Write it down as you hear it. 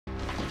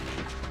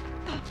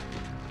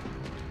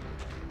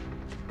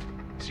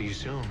See you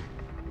soon.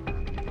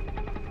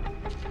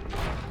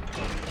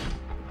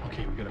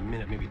 Okay, we got a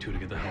minute, maybe two, to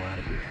get the hell out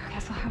of here.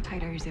 Castle, how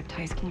tight are your zip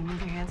ties? Can you move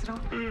your hands at all?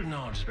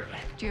 No, just barely.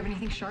 Do you have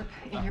anything sharp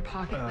in your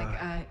pocket,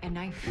 like a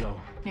knife?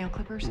 No. Nail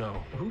clippers?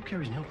 No. Who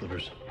carries nail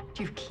clippers?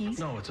 Do you have keys?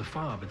 No, it's a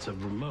fob. It's a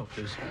remote.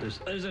 There's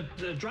a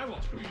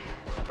drywall screw.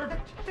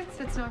 Perfect.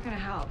 That's not gonna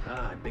help.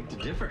 I beg to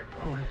differ.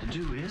 All I have to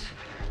do is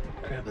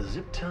grab the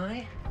zip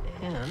tie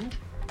and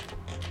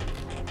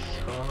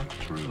saw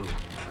through.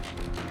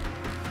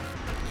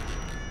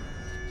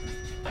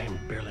 I am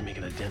barely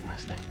making a dent in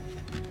this thing.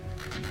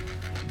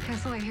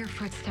 Castle, I hear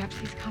footsteps.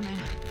 He's coming.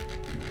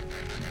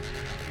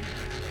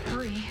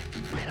 Hurry.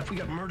 Man, if we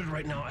got murdered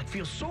right now, I'd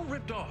feel so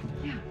ripped off.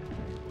 Yeah,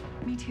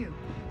 me too.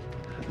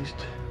 At least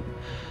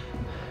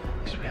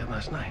we had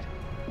last night.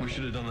 We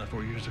should have done that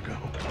 4 years ago.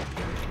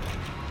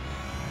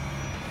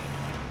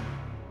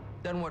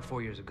 Done what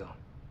 4 years ago?